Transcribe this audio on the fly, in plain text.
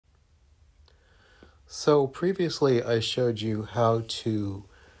So previously I showed you how to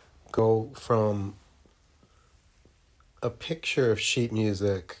go from a picture of sheet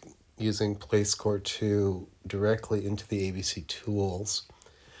music using PlayScore to directly into the ABC tools.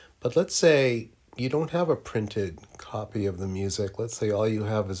 But let's say you don't have a printed copy of the music. Let's say all you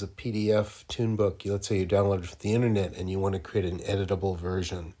have is a PDF tunebook. Let's say you downloaded it from the internet and you want to create an editable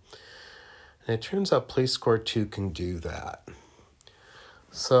version. And it turns out PlayScore 2 can do that.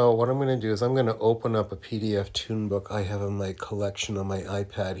 So what I'm going to do is I'm going to open up a PDF tunebook I have in my collection on my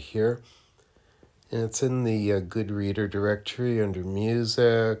iPad here. And it's in the Good Reader directory under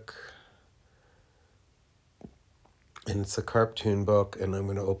Music. And it's a cartoon book, and I'm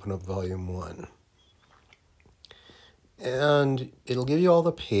going to open up Volume 1. And it'll give you all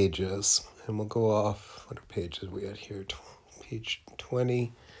the pages. And we'll go off, what pages we at here? Page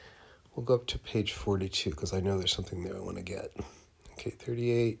 20. We'll go up to page 42, because I know there's something there I want to get. Okay,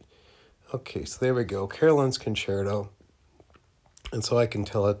 38. Okay, so there we go. Caroline's Concerto. And so I can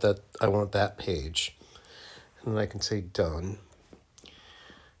tell it that I want that page. And then I can say done.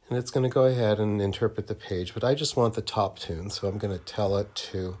 And it's going to go ahead and interpret the page. But I just want the top tune, so I'm going to tell it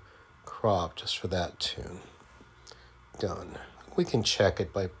to crop just for that tune. Done. We can check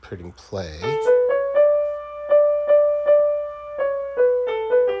it by putting play.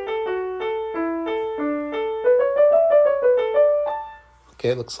 Okay,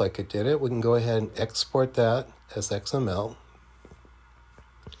 it looks like it did it. We can go ahead and export that as XML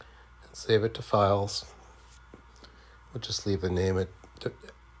and save it to files. We'll just leave the name at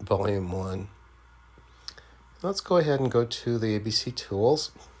Volume 1. Let's go ahead and go to the ABC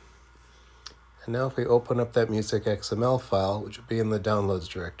Tools. And now if we open up that music XML file, which will be in the Downloads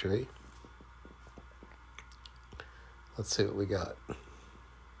directory, let's see what we got.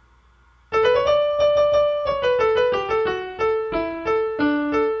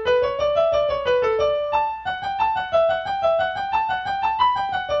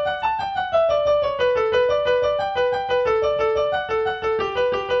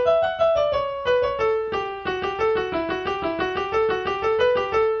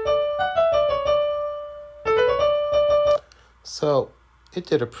 So it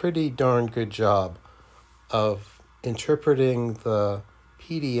did a pretty darn good job of interpreting the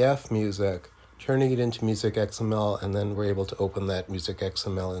PDF music, turning it into music XML, and then we're able to open that music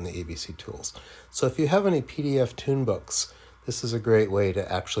XML in the ABC tools. So if you have any PDF tunebooks, this is a great way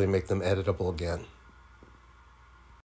to actually make them editable again.